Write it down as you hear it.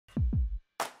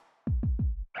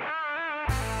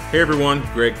Hey everyone,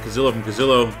 Greg Cazillo from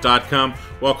Cazillo.com.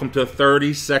 Welcome to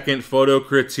 30-second photo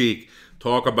critique.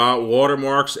 Talk about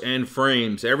watermarks and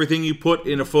frames. Everything you put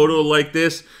in a photo like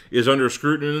this is under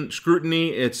scrutiny.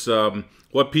 It's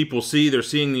what people see. They're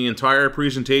seeing the entire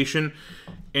presentation.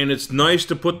 And it's nice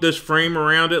to put this frame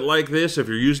around it like this if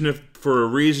you're using it for a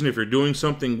reason, if you're doing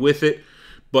something with it.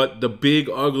 But the big,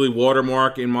 ugly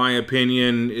watermark, in my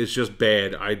opinion, is just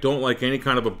bad. I don't like any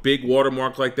kind of a big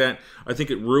watermark like that. I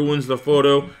think it ruins the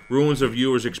photo, ruins the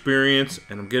viewer's experience,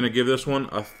 and I'm going to give this one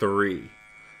a 3.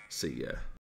 See ya.